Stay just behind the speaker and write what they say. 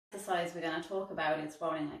exercise we're going to talk about is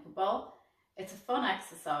rolling like a ball. It's a fun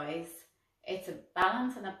exercise. It's a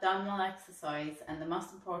balance and abdominal exercise, and the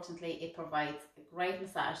most importantly, it provides a great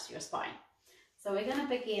massage to your spine. So we're going to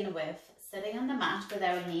begin with sitting on the mat with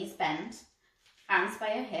our knees bent, arms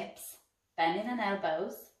by your hips, bending on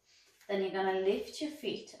elbows. Then you're going to lift your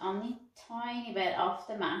feet only a tiny bit off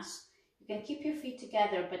the mat. You can keep your feet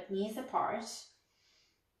together but knees apart.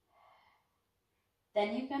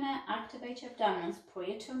 Then you're going to activate your abdominals, pull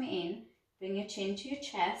your tummy in, bring your chin to your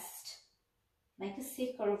chest, make a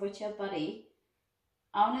C curve with your body.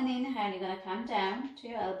 On an inhale, you're going to come down to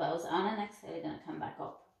your elbows. On an exhale, you're going to come back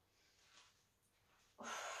up.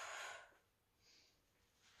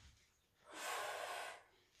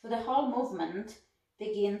 So the whole movement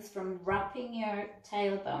begins from wrapping your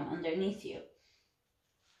tailbone underneath you.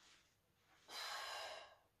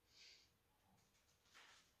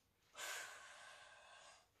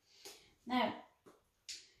 Now,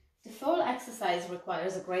 the full exercise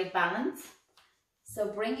requires a great balance. So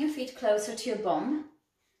bring your feet closer to your bum,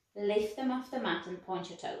 lift them off the mat and point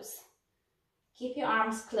your toes. Keep your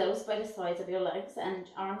arms close by the sides of your legs and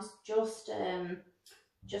arms just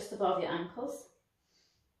above your ankles.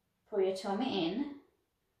 Pull your tummy in,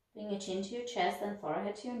 bring your chin to your chest and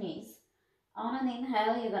forehead to your knees. On an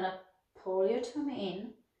inhale, you're going to pull your tummy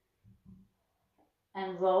in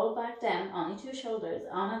and roll back down only to your shoulders.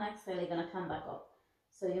 On an exhale, you're going to come back up.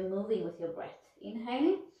 So you're moving with your breath.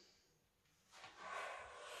 Inhaling.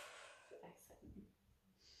 Exhaling.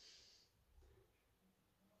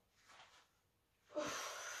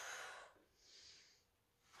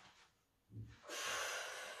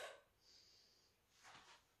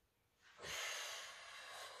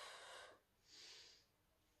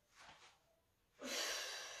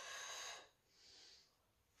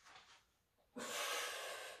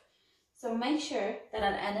 So make sure that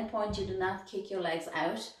at any point you do not kick your legs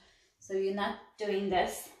out. So you're not doing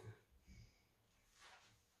this.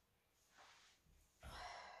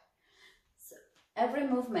 So every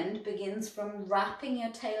movement begins from wrapping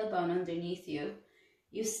your tailbone underneath you.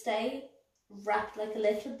 You stay wrapped like a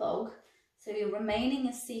little bug. So you're remaining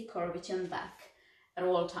a C curve with your back at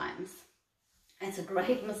all times. It's a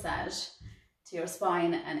great massage to your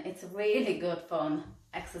spine and it's a really good fun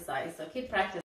exercise. So keep practicing.